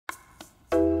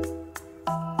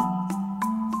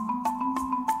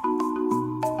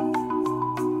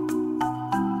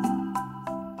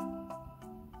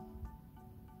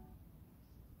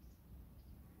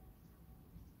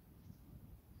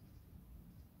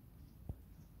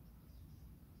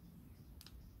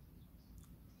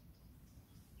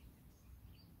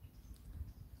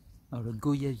Alors le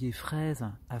goyavier fraise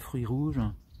à fruits rouges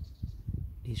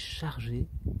est chargé.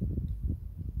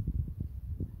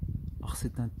 Alors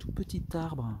c'est un tout petit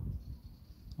arbre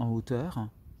en hauteur,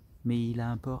 mais il a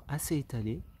un port assez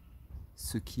étalé,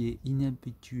 ce qui est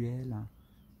inhabituel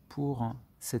pour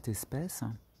cette espèce.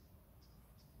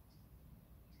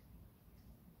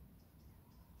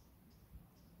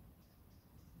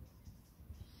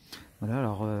 Voilà,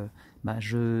 alors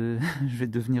je vais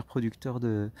devenir producteur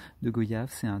de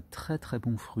goyaves. C'est un très très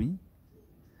bon fruit.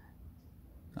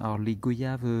 Alors les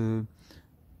goyaves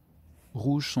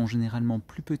rouges sont généralement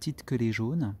plus petites que les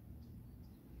jaunes.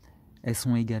 Elles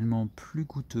sont également plus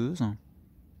goûteuses.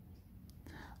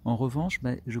 En revanche,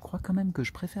 je crois quand même que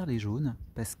je préfère les jaunes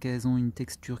parce qu'elles ont une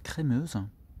texture crémeuse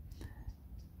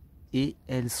et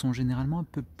elles sont généralement un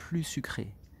peu plus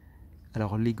sucrées.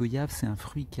 Alors les goyaves, c'est un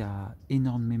fruit qui a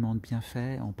énormément de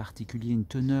bienfaits, en particulier une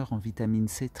teneur en vitamine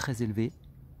C très élevée.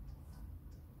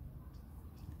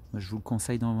 Moi, je vous le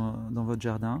conseille dans votre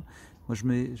jardin. Moi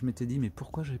je m'étais dit mais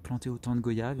pourquoi j'ai planté autant de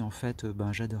goyaves, et en fait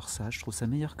j'adore ça, je trouve ça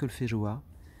meilleur que le feijoa.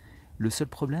 Le seul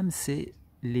problème c'est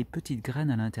les petites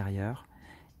graines à l'intérieur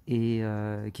et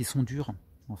qui sont dures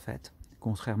en fait,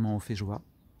 contrairement au feijoa.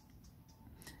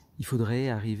 Il faudrait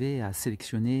arriver à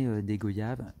sélectionner des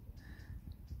goyaves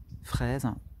fraises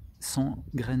sans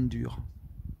graines dures.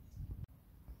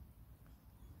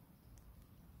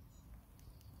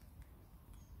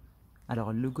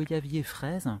 Alors le goyavier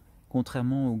fraise,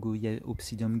 contrairement au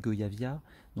Psidium goyavia,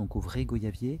 donc au vrai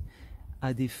goyavier,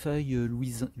 a des feuilles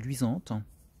luisantes.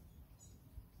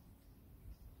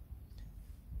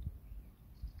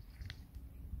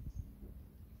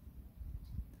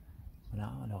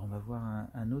 Voilà, alors on va voir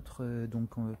un autre,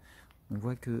 donc on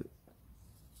voit que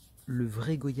le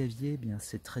vrai goyavier,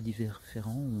 c'est très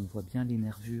différent, on voit bien les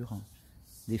nervures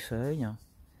des feuilles,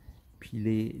 puis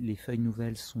les feuilles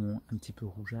nouvelles sont un petit peu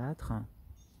rougeâtres.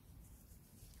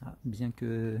 Bien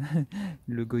que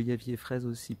le goyavier fraise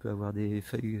aussi peut avoir des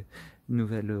feuilles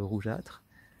nouvelles rougeâtres,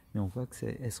 mais on voit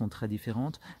qu'elles sont très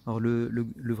différentes. Alors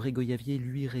le vrai goyavier,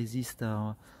 lui, résiste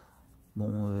à,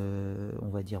 on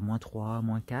va dire -3,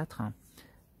 -4.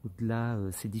 Au-delà,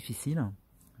 c'est difficile.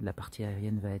 La partie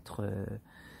aérienne va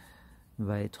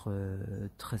être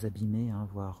très abîmée,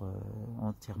 voire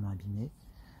entièrement abîmée.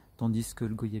 Tandis que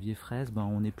le goyavier fraise,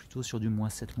 on est plutôt sur du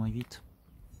 -7, -8.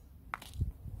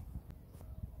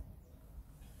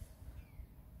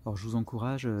 Alors je vous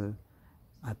encourage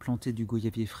à planter du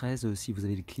goyavier fraise si vous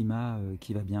avez le climat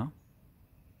qui va bien.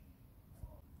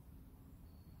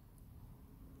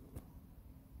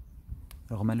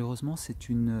 Alors malheureusement c'est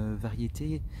une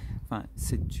variété, enfin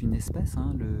c'est une espèce,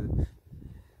 le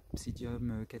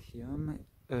Psidium cattleya,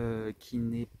 qui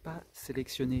n'est pas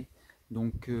sélectionnée.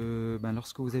 Donc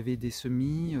lorsque vous avez des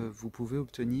semis, vous pouvez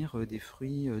obtenir des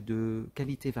fruits de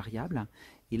qualité variable.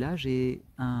 Et là j'ai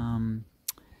un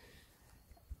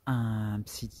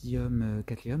Psidium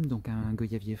cattleya, donc un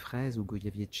goyavier fraise ou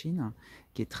goyavier de Chine,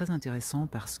 qui est très intéressant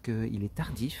parce qu'il est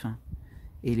tardif.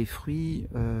 Et les fruits,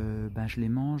 je les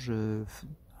mange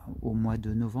au mois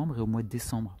de novembre et au mois de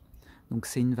décembre. Donc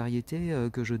c'est une variété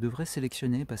que je devrais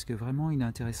sélectionner parce que vraiment il est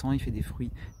intéressant, il fait des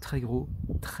fruits très gros,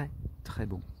 très très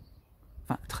bons.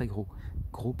 Enfin très gros,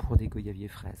 gros pour des goyaviers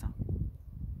fraises.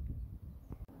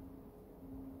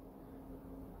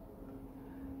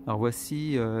 Alors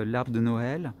voici l'arbre de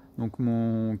Noël, donc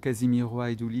mon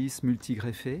Casimiroa edulis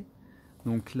multigreffé.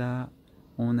 Donc là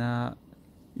on a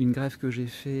une greffe que j'ai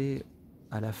fait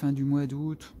à la fin du mois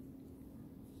d'août.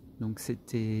 Donc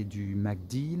c'était du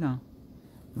MacDeal.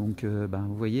 Donc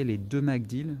vous voyez les deux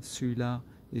MacDeal, celui-là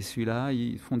et celui-là,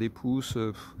 ils font des pousses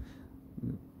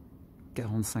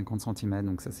 40-50 cm,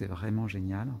 donc ça c'est vraiment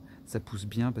génial. Ça pousse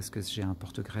bien parce que j'ai un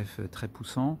porte-greffe très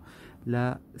poussant.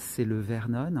 Là c'est le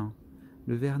Vernon.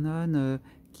 Le Vernon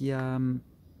qui a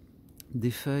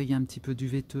des feuilles un petit peu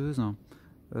duveteuses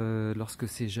lorsque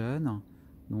c'est jeune.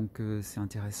 Donc c'est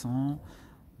intéressant.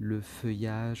 Le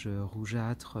feuillage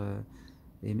rougeâtre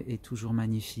est toujours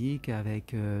magnifique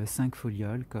avec 5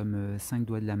 folioles comme 5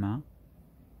 doigts de la main.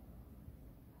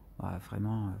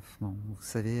 Vraiment, vous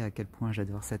savez à quel point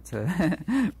j'adore cette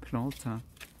plante.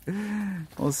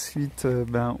 Ensuite,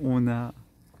 on a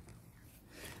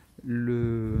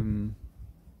le...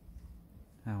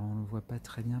 Alors on ne le voit pas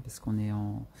très bien parce qu'on est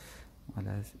en...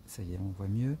 Voilà, ça y est, on voit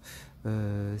mieux.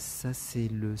 Ça c'est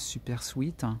le Super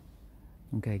Sweet,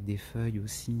 donc avec des feuilles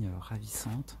aussi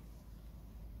ravissantes.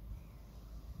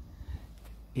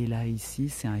 Et là ici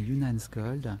c'est un Yunnan's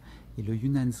Gold, et le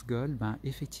Yunnan's Gold,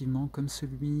 effectivement comme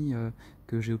celui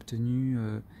que j'ai obtenu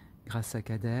grâce à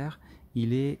Kader,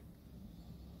 il est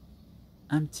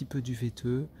un petit peu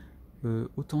duveteux,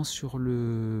 autant sur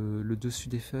le dessus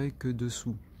des feuilles que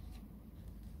dessous.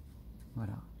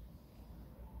 Voilà.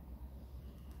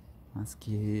 Hein, ce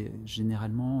qui est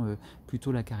généralement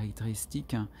plutôt la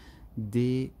caractéristique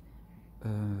des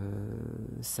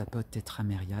sapotes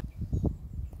tétraméria.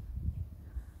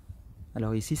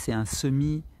 Alors ici c'est un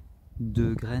semis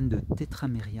de graines de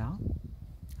tétraméria.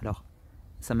 Alors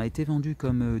ça m'a été vendu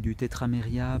comme du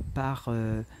tétraméria par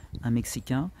un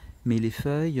Mexicain, mais les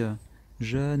feuilles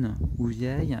jeunes ou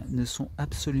vieilles ne sont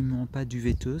absolument pas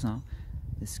duveteuses, hein,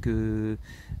 parce que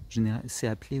c'est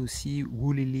appelé aussi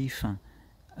woolly leaf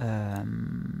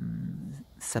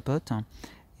sapote, hein,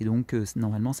 et donc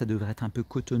normalement ça devrait être un peu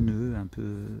cotonneux, un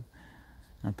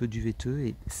peu duveteux,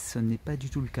 et ce n'est pas du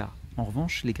tout le cas. En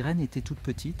revanche, les graines étaient toutes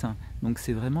petites, donc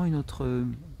c'est vraiment une autre,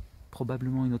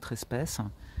 probablement une autre espèce,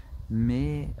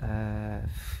 mais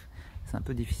c'est un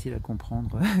peu difficile à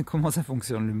comprendre comment ça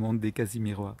fonctionne le monde des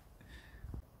Casimiroa.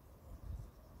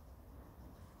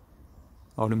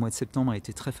 Alors le mois de septembre a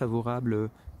été très favorable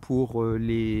pour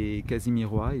les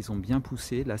Casimiroa, ils ont bien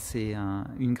poussé. Là c'est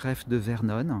une greffe de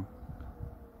Vernon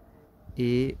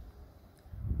et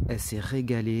elle s'est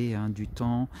régalée, hein, du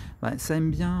temps. Bah, ça aime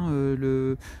bien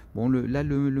le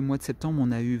mois de septembre,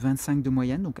 on a eu 25 de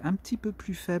moyenne, donc un petit peu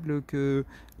plus faible que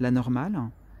la normale.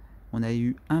 On a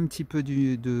eu un petit peu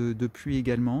de pluie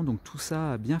également, donc tout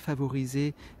ça a bien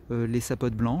favorisé les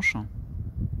sapotes blanches.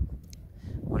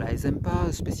 Voilà, elles n'aiment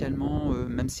pas spécialement,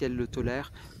 même si elles le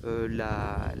tolèrent,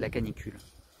 la canicule.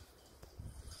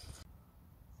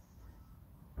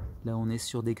 Là on est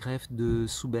sur des greffes de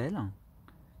soubelles.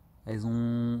 Elles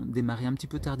ont démarré un petit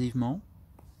peu tardivement,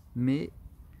 mais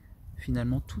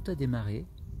finalement tout a démarré.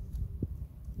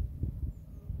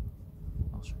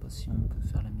 Alors je ne sais pas si on peut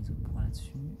faire la mise au point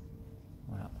là-dessus.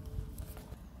 Voilà.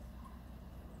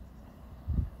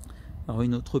 Alors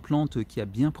une autre plante qui a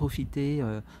bien profité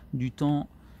du temps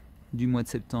du mois de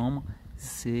septembre,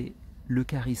 c'est le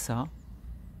carissa.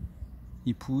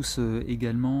 Il pousse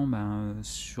également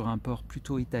sur un port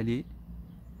plutôt étalé.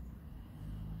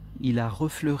 Il a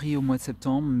refleuri au mois de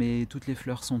septembre, mais toutes les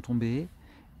fleurs sont tombées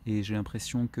et j'ai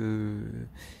l'impression que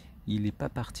il n'est pas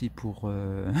parti pour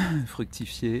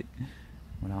fructifier.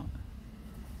 Voilà.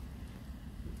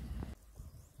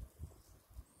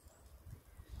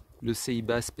 Le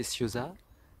Ceiba speciosa,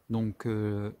 donc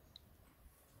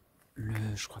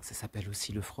je crois que ça s'appelle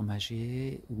aussi le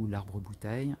fromager ou l'arbre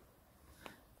bouteille,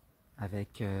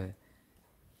 avec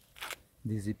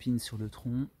des épines sur le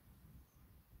tronc.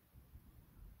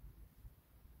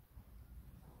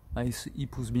 Ah, il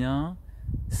pousse bien,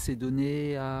 c'est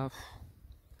donné à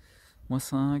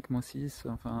 -5, -6,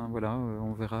 enfin voilà,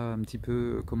 on verra un petit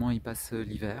peu comment il passe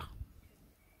l'hiver.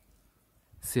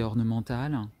 C'est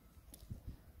ornemental.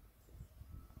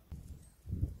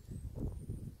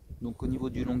 Donc au niveau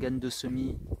du Longan de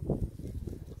semis,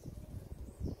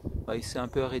 il s'est un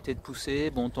peu arrêté de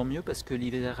pousser. Bon, tant mieux parce que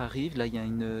l'hiver arrive. Là, il y a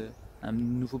un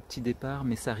nouveau petit départ,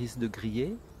 mais ça risque de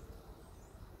griller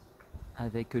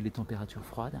avec les températures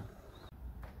froides.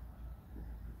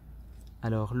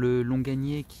 Alors le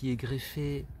longanier qui est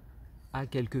greffé a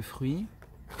quelques fruits.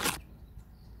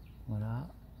 Voilà.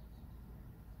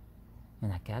 Il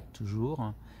y en a 4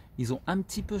 toujours. Ils ont un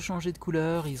petit peu changé de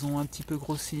couleur, ils ont un petit peu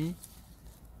grossi.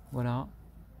 Voilà.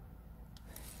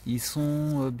 Ils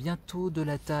sont bientôt de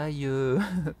la taille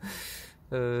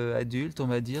adulte, on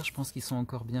va dire. Je pense qu'ils sont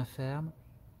encore bien fermes.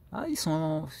 Ah,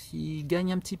 ils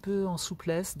gagnent un petit peu en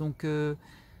souplesse, donc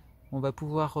on va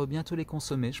pouvoir bientôt les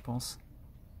consommer, je pense.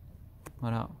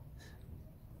 Voilà.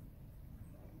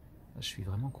 Je suis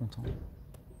vraiment content.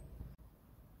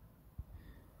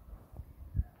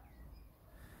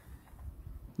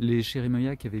 Les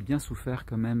Cherimoya qui avaient bien souffert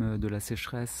quand même de la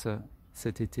sécheresse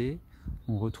cet été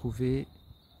ont retrouvé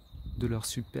de leur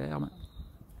superbe.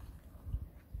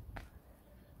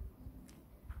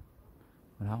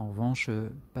 Voilà, en revanche,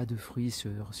 pas de fruits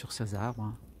sur ces arbres,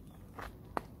 hein,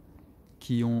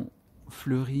 qui ont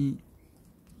fleuri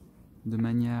de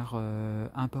manière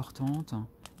importante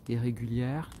et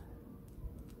régulière.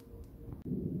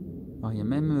 Alors, il y a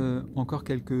même encore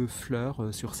quelques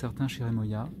fleurs sur certains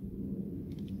Cherimoya.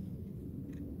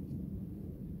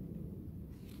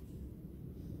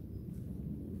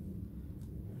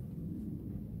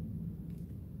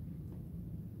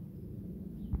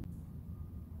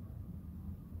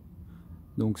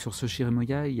 Donc sur ce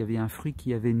Cherimoya, il y avait un fruit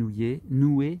qui avait noué,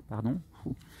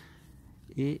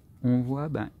 et on voit,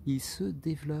 il se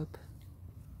développe.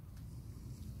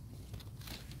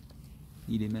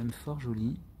 Il est même fort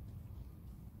joli.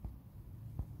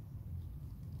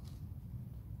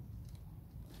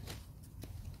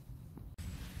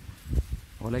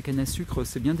 Alors la canne à sucre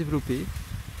s'est bien développée.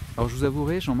 Alors je vous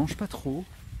avouerai, j'en mange pas trop,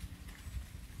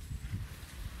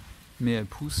 mais elle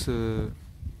pousse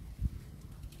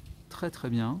très très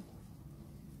bien.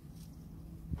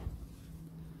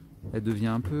 Elle devient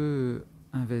un peu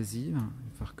invasive, il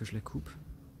va falloir que je la coupe.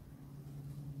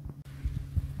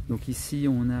 Donc ici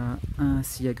on a un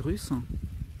Siagrus.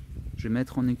 Je vais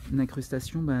mettre en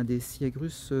incrustation des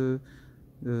Siagrus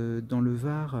dans le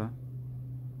Var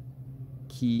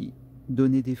qui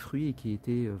donnaient des fruits et qui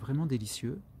étaient vraiment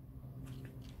délicieux.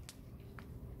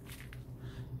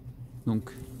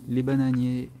 Donc les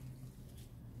bananiers,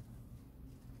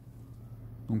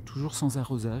 donc toujours sans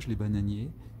arrosage les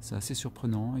bananiers, c'est assez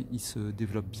surprenant, ils se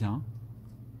développent bien.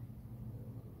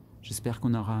 J'espère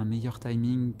qu'on aura un meilleur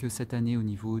timing que cette année au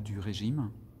niveau du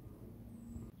régime.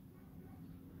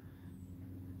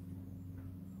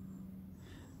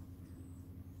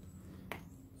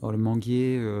 Alors, le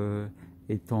manguier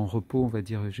est en repos, on va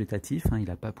dire, végétatif, hein, il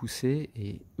n'a pas poussé,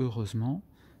 et heureusement,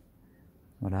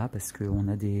 voilà, parce qu'on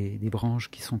a des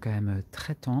branches qui sont quand même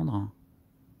très tendres.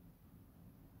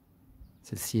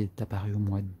 Celle-ci est apparue au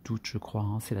mois d'août, je crois,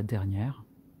 hein, c'est la dernière.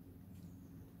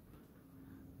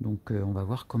 Donc on va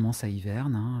voir comment ça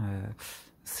hiverne. Hein,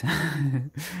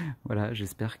 voilà,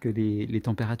 j'espère que les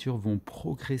températures vont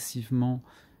progressivement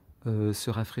se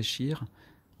rafraîchir.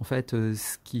 En fait,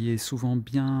 ce qui est souvent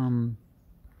bien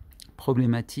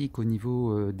problématique au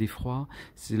niveau des froids,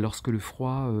 c'est lorsque le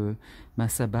froid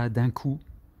s'abat d'un coup,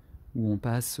 où on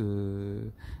passe,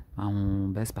 on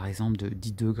baisse par exemple de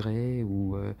 10 degrés,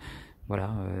 ou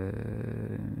voilà,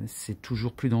 c'est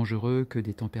toujours plus dangereux que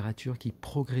des températures qui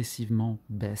progressivement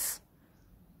baissent.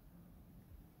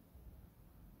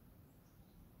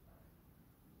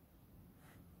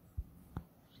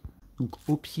 Donc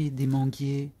au pied des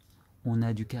manguiers, on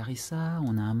a du carissa,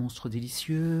 on a un monstre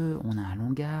délicieux, on a un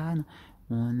longan,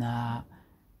 on a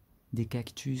des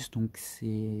cactus, donc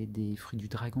c'est des fruits du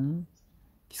dragon,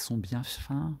 qui sont bien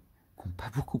fins, qui n'ont pas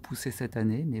beaucoup poussé cette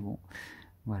année, mais bon,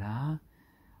 voilà.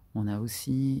 On a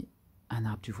aussi un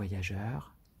arbre du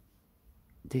voyageur,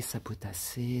 des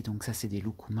sapotacées, donc ça c'est des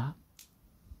loukouma.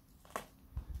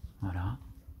 Voilà.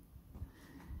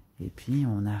 Et puis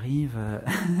on arrive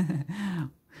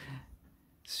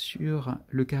sur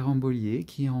le Carambolier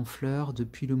qui est en fleurs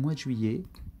depuis le mois de juillet.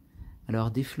 Alors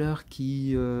des fleurs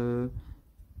qui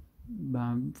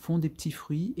font des petits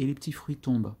fruits et les petits fruits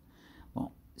tombent.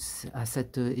 Bon, à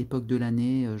cette époque de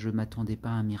l'année, je ne m'attendais pas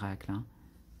à un miracle, hein.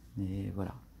 Mais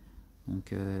voilà.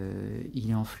 Donc il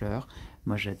est en fleurs.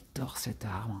 Moi j'adore cet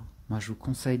arbre. Moi je vous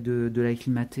conseille de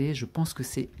l'acclimater. Je pense que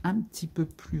c'est un petit peu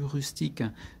plus rustique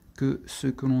que ce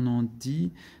que l'on en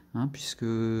dit, hein, puisque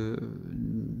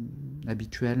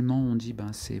habituellement on dit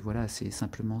c'est voilà, c'est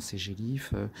simplement c'est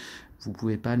gélif. Vous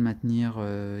pouvez pas le maintenir,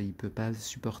 il peut pas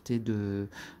supporter de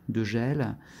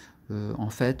gel.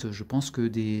 En fait, je pense que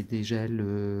des gels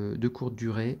de courte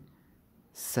durée,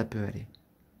 ça peut aller.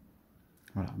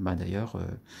 Voilà. D'ailleurs.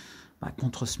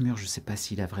 Contre ce mur, je ne sais pas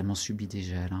s'il a vraiment subi des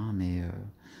gels, hein, mais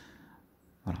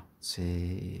voilà,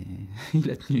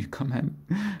 il a tenu quand même.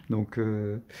 Donc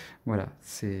voilà,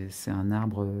 c'est un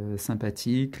arbre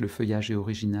sympathique, le feuillage est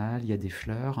original, il y a des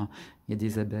fleurs, il y a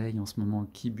des abeilles en ce moment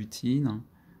qui butinent.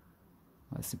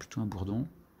 Voilà, c'est plutôt un bourdon.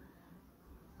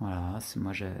 Voilà,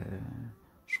 moi je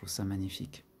trouve ça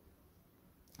magnifique.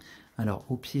 Alors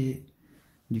au pied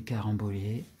du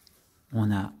Carambolier,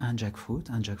 on a un jackfruit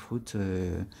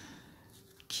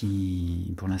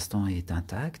qui pour l'instant est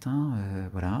intact, hein,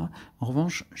 voilà. En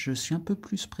revanche, je suis un peu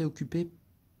plus préoccupé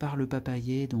par le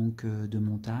papayer donc de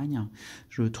montagne.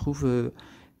 Je trouve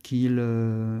qu'il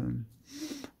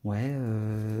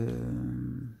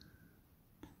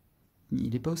il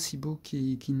n'est pas aussi beau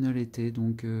qu'il ne l'était,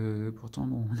 donc pourtant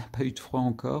bon, on n'a pas eu de froid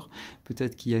encore,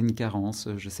 peut-être qu'il y a une carence,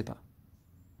 je sais pas.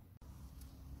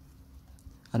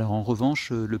 Alors en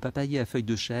revanche, le papayer à feuilles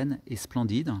de chêne est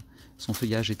splendide, son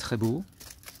feuillage est très beau.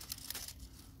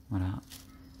 Voilà,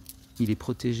 il est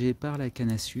protégé par la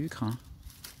canne à sucre, hein,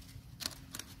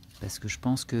 parce que je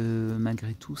pense que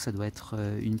malgré tout, ça doit être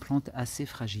une plante assez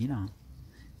fragile.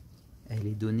 Elle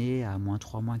est donnée à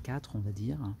 -3, -4, on va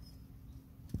dire.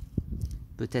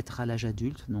 Peut-être à l'âge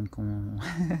adulte, donc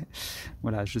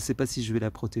voilà, je ne sais pas si je vais la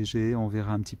protéger, on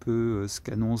verra un petit peu ce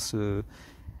qu'annonce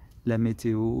la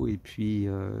météo, et puis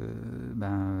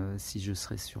si je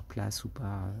serai sur place ou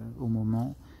pas au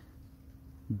moment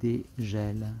des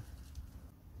gels.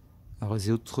 Alors les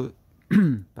autres,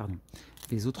 pardon,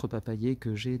 les autres papayers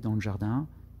que j'ai dans le jardin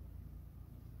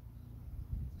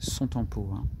sont en pot,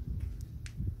 hein.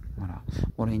 Voilà.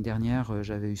 Bon, l'année dernière,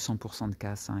 j'avais eu 100% de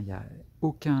casse, hein. Il n'y a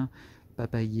aucun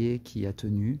papayer qui a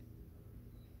tenu.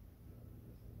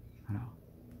 Voilà.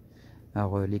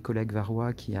 Alors les collègues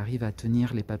varois qui arrivent à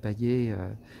tenir les papayers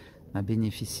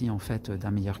bénéficient en fait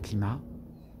d'un meilleur climat.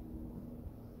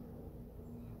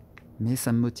 Mais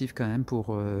ça me motive quand même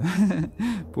pour,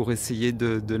 pour essayer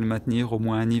de le maintenir au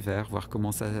moins un hiver, voir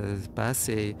comment ça se passe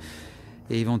et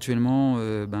éventuellement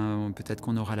peut-être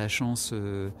qu'on aura la chance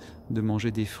de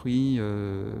manger des fruits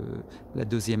la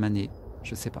deuxième année,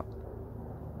 je sais pas.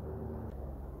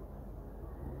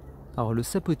 Alors le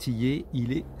sapotillier,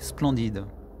 il est splendide.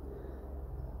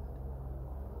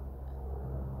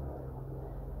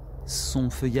 Son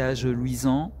feuillage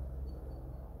luisant,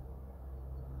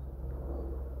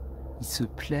 il se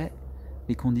plaît,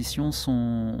 les conditions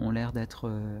ont l'air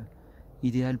d'être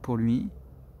idéales pour lui.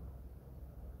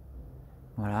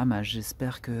 Voilà,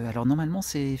 j'espère que... Alors normalement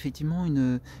c'est effectivement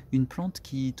une plante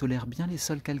qui tolère bien les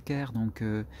sols calcaires, donc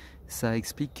ça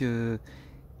explique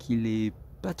qu'il est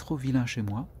pas trop vilain chez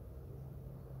moi.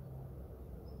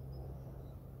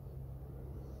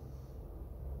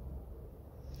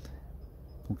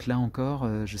 Donc là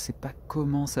encore, je sais pas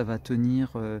comment ça va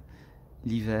tenir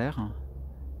l'hiver.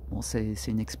 Bon, c'est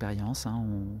une expérience, hein,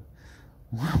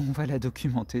 on va la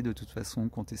documenter de toute façon,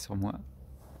 comptez sur moi.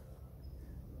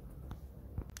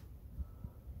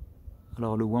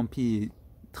 Alors le wampi est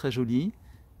très joli.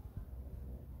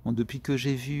 Bon, depuis que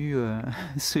j'ai vu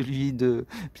celui de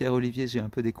Pierre-Olivier, j'ai un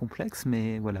peu des complexes,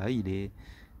 mais voilà, il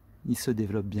se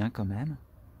développe bien quand même.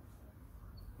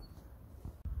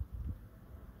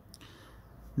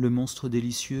 Le monstre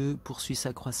délicieux poursuit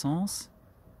sa croissance.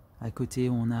 À côté,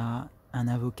 on a un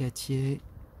avocatier.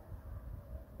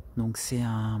 Donc c'est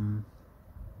un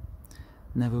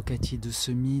avocatier de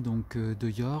semis donc de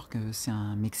York. C'est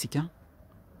un Mexicain.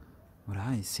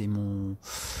 Voilà, et c'est mon...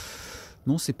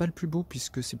 Non, c'est pas le plus beau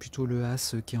puisque c'est plutôt le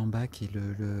As qui est en bas qui est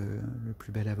le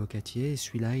plus bel avocatier. Et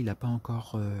celui-là, il n'a pas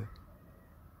encore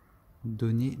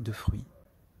donné de fruits.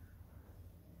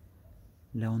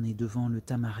 Là, on est devant le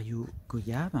Tamario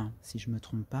Goyave, si je ne me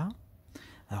trompe pas.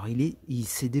 Alors, il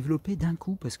s'est développé d'un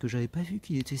coup parce que j'avais pas vu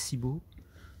qu'il était si beau.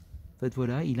 En fait,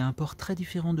 voilà, il a un port très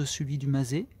différent de celui du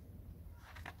Mazé.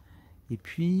 Et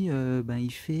puis,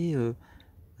 il fait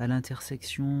à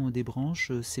l'intersection des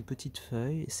branches ces petites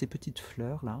feuilles, ces petites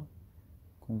fleurs là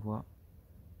qu'on voit.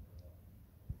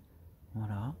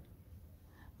 Voilà.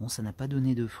 Bon, ça n'a pas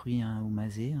donné de fruits au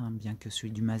Mazé, hein, bien que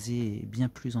celui du Mazé est bien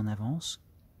plus en avance.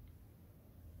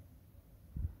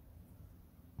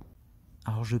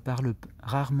 Alors je parle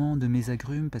rarement de mes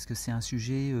agrumes parce que c'est un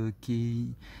sujet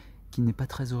qui n'est pas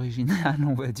très original,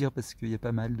 on va dire, parce qu'il y a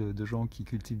pas mal de gens qui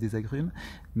cultivent des agrumes.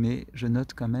 Mais je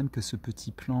note quand même que ce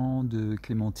petit plant de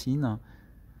clémentine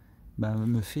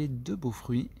me fait de beaux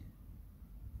fruits.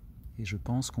 Et je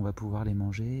pense qu'on va pouvoir les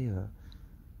manger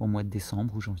au mois de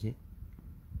décembre ou janvier.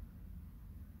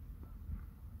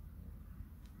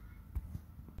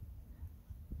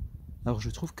 Alors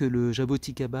je trouve que le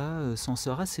jaboticaba s'en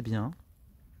sort assez bien.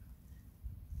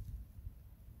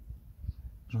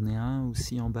 J'en ai un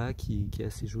aussi en bas qui est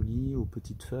assez joli, aux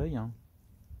petites feuilles.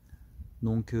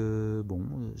 Donc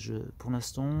pour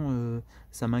l'instant,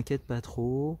 ça m'inquiète pas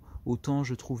trop. Autant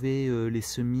je trouvais les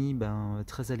semis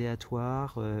très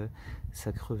aléatoires,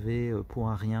 ça crevait pour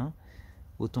un rien.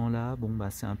 Autant là,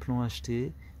 c'est un plant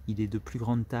acheté, il est de plus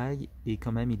grande taille et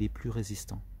quand même il est plus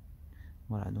résistant.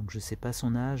 Voilà, donc je sais pas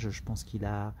son âge, je pense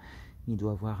il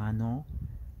doit avoir 1 an.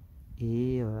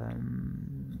 Et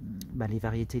les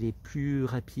variétés les plus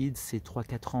rapides, c'est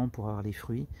 3-4 ans pour avoir les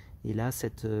fruits. Et là,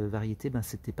 cette variété,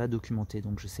 c'était pas documenté,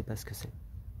 donc je sais pas ce que c'est.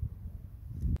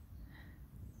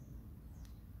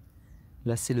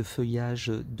 Là, c'est le feuillage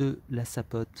de la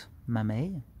sapote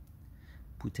mamei,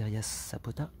 Puteria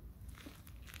sapota.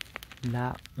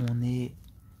 Là, on est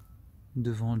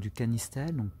devant du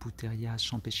canistel, donc Puteria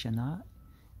campesiana.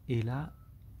 Et là,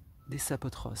 des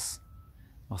sapotros.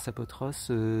 Alors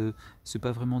sapotros, c'est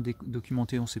pas vraiment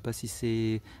documenté, on ne sait pas si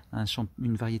c'est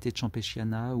une variété de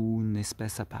campesiana ou une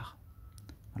espèce à part.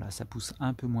 Voilà, ça pousse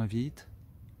un peu moins vite.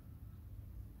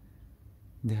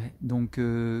 Donc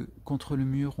contre le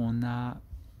mur, on a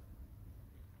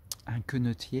un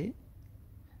quenotier,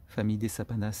 famille des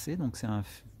Sapanacées, donc c'est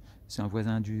un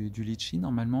voisin du litchi.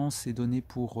 Normalement, c'est donné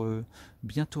pour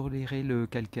bien tolérer le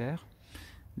calcaire.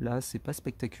 Là, c'est pas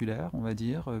spectaculaire, on va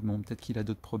dire. Bon, peut-être qu'il a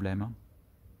d'autres problèmes.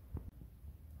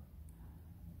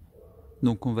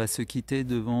 Donc on va se quitter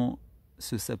devant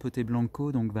ce sapoté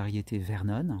blanco, donc variété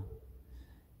Vernon.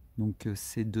 Donc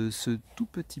c'est de ce tout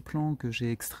petit plant que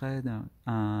j'ai extrait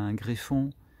un greffon.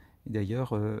 Et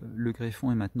d'ailleurs le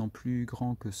greffon est maintenant plus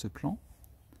grand que ce plant.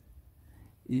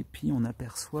 Et puis on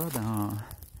aperçoit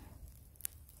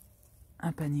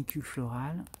un panicule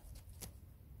floral.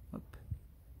 Hop,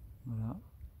 voilà.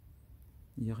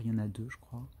 Hier, il y en a 2, je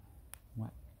crois. Ouais.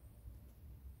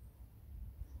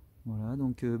 Voilà,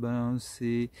 donc ben,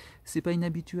 c'est pas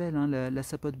inhabituel, hein, la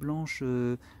sapote blanche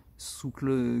sous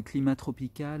le climat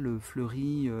tropical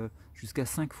fleurit jusqu'à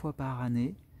 5 fois par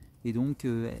année. Et donc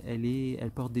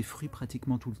elle porte des fruits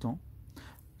pratiquement tout le temps.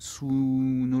 Sous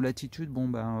nos latitudes, bon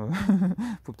ben,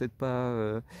 faut peut-être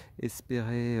pas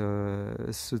espérer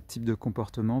ce type de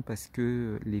comportement parce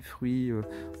que les fruits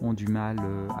ont du mal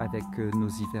avec nos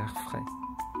hivers frais.